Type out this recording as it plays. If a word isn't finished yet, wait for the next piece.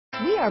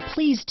We are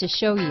pleased to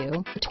show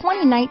you the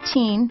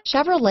 2019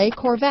 Chevrolet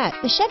Corvette.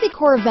 The Chevy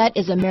Corvette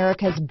is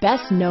America's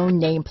best-known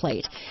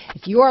nameplate.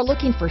 If you are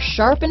looking for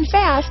sharp and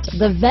fast,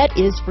 the Vette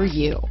is for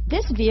you.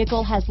 This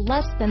vehicle has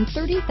less than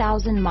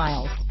 30,000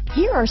 miles.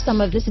 Here are some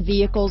of this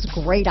vehicle's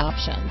great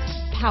options: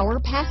 power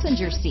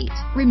passenger seat,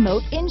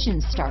 remote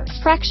engine start,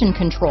 traction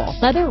control,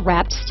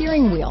 leather-wrapped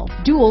steering wheel,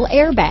 dual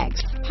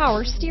airbags,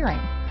 power steering,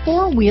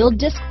 four-wheel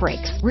disc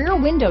brakes,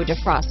 rear window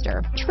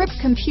defroster, trip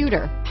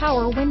computer,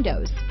 power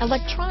windows,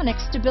 electronic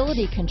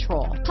stability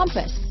control,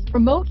 compass,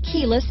 remote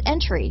keyless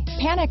entry,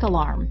 panic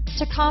alarm,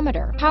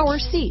 tachometer, power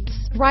seats,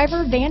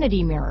 driver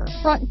vanity mirror,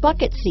 front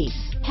bucket seats,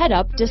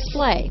 head-up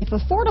display. If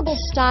affordable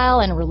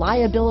style and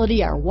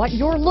reliability are what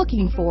you're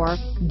looking for,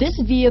 this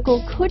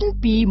vehicle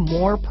couldn't be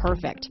more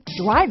perfect.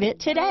 Drive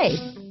it today.